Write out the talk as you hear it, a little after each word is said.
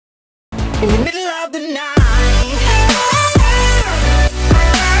In the middle of the night.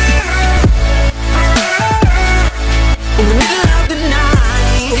 In the middle of the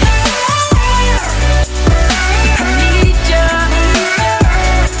night. I need you.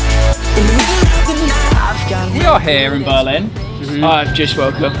 In the middle of the night. I've got We are here in Berlin. I've just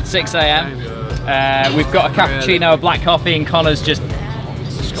woke up. 6 AM. We've got a cappuccino, a black coffee, and Connor's just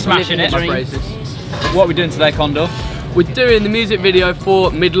smashing it. What are we doing today, Condor? We're doing the music video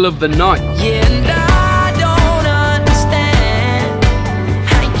for Middle of the Night. yeah, and I don't understand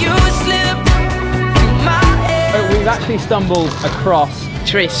how you slip through my head. We've actually stumbled across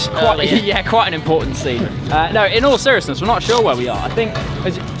Tris. quite an important scene. No, in all seriousness, we're not sure where we are. I think,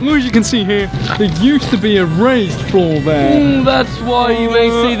 as you can see here, there used to be a raised floor there. That's why you may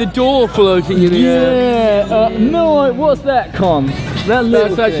see the door floating in the air. Yeah, no, what's that, Con?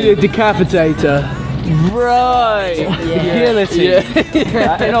 That's actually a decapitator. Right.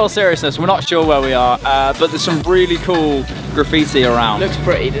 Yeah. In all seriousness, we're not sure where we are, but there's some really cool graffiti around. Looks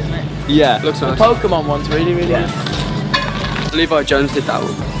pretty, doesn't it? Yeah. Looks nice. The Pokemon one's really good. Levi Jones did that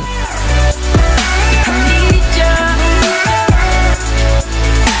one.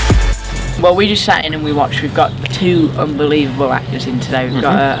 Well, we just sat in and we watched. We've got two unbelievable actors in today. We've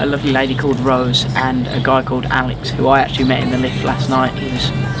got a lovely lady called Rose and a guy called Alex, who I actually met in the lift last night. He was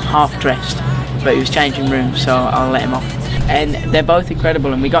half dressed, but he was changing rooms, so I'll let him off. And they're both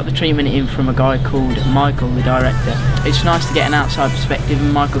incredible, and we got the treatment in from a guy called Michael, the director. It's nice to get an outside perspective,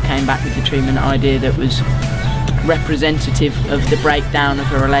 and Michael came back with the treatment idea that was representative of the breakdown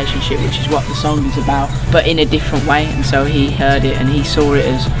of a relationship, which is what the song is about, but in a different way. And so he heard it and he saw it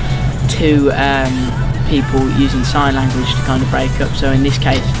as two people using sign language to kind of break up. So in this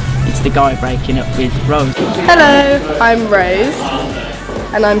case, it's the guy breaking up with Rose. Hello, I'm Rose,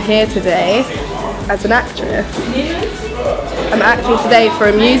 and I'm here today as an actress. I'm acting today for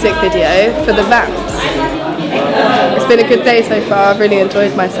a music video for the Vamps. It's been a good day so far, I've really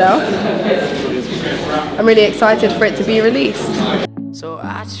enjoyed myself. I'm really excited for it to be released. So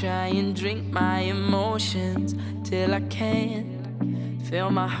I try and drink my emotions till I can't feel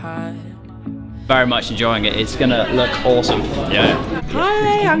my heart. Very much enjoying it. It's gonna look awesome. Yeah.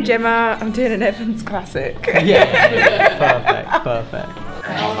 Hi, I'm Gemma. I'm doing an Evans classic. Yeah. Perfect.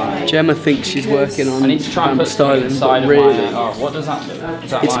 Gemma thinks she's working on I need to try and put styling, side but really, of my, oh, what does that do?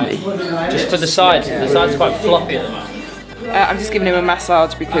 Is that it's like, me. Just for the sides. The sides are quite floppy at the moment. I'm just giving him a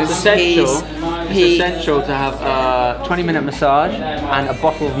massage because It's essential to have a 20-minute massage and a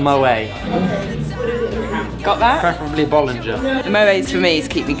bottle of Moët, got that. preferably Bollinger. The Moe's for me to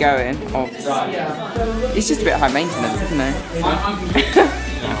keep me going. It's just a bit high maintenance, isn't it?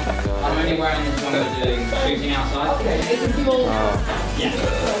 I'm only wearing this when we're doing shooting outside. Yeah.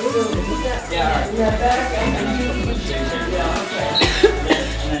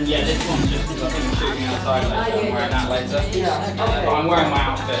 And then yeah, this one's just because I think I'm shooting outside later. I'm wearing that later. But I'm wearing my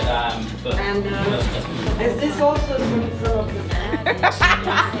outfit. Is this also from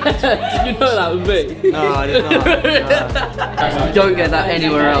You know that was me. No, I did not. You don't get that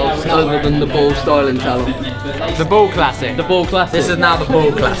anywhere else other than the Ball Styling Salon. The Ball Classic. The Ball Classic. This is now the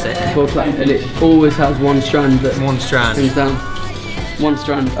Ball Classic. Ball Classic, and it always has one strand that One strand. comes down. One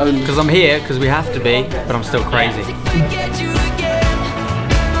strand only. Because I'm here, because we have to be, but I'm still crazy. Forget you again.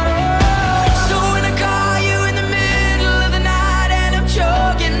 So when I call you in the middle of the night and I'm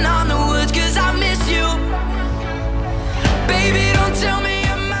choking on the woods 'cause I miss you. Baby, don't tell me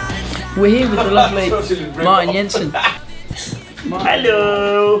I'm not inside. We're here with the lovely Martin Jensen.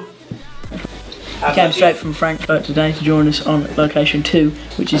 Hello! He came straight from Frankfurt today to join us on location 2,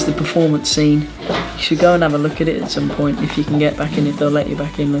 which is the performance scene. You should go and have a look at it at some point if you can get back in, if they'll let you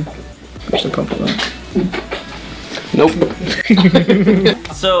back in, though. Which they probably won't. Nope.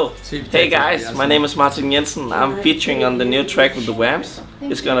 So, hey guys, my name is Martin Jensen. I'm featuring on the new track with the Vamps.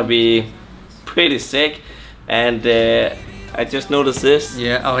 It's gonna be pretty sick, and I just noticed this.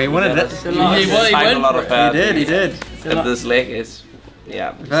 Yeah, oh, he wanted it. He did. And this leg is,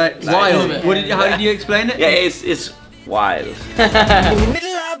 yeah. Right, wild. How did you explain it? Yeah, it's wild. In the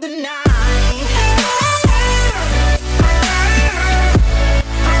middle of the night.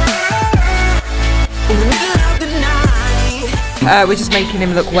 In the middle of the night. We're just making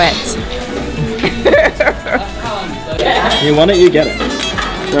him look wet. You want it, you get it.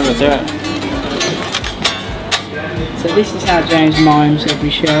 Do it. So this is how James mimes every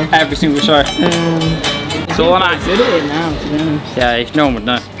show. Every single show. It's all an act. Good at it now, to be honest. Yeah, no one would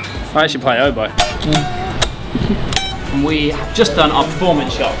know. I actually play oboe. And we have just done our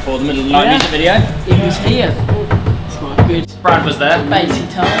performance shot for the Middle of the Night music video. It was here. It's quite good. Brad was there. Basic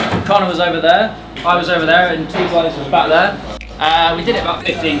time. Connor was over there. I was over there, and two guys was back there. We did it about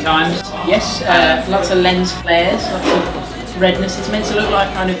 15 times. Yes, lots of lens flares, lots of redness. It's meant to look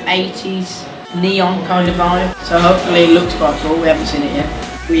like kind of 80s neon kind of vibe. So hopefully it looks quite cool. We haven't seen it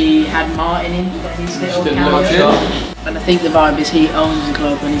yet. We had Martin in his little cameo. And I think the vibe is he owns the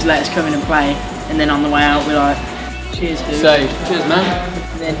club and he's let us come in and play. And then on the way out we're like, cheers dude. Say, cheers man.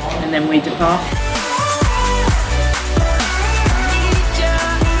 And then we depart.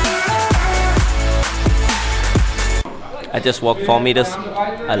 I just walked 4 meters.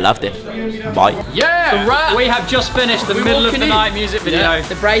 I loved it. Bye. Yeah! We have just finished the middle of the night music video. Yeah.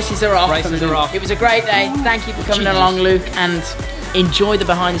 The braces are off. It was a great day. Thank you for coming along, Luke, and enjoy the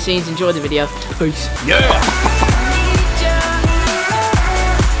behind the scenes, enjoy the video. Peace. Yeah!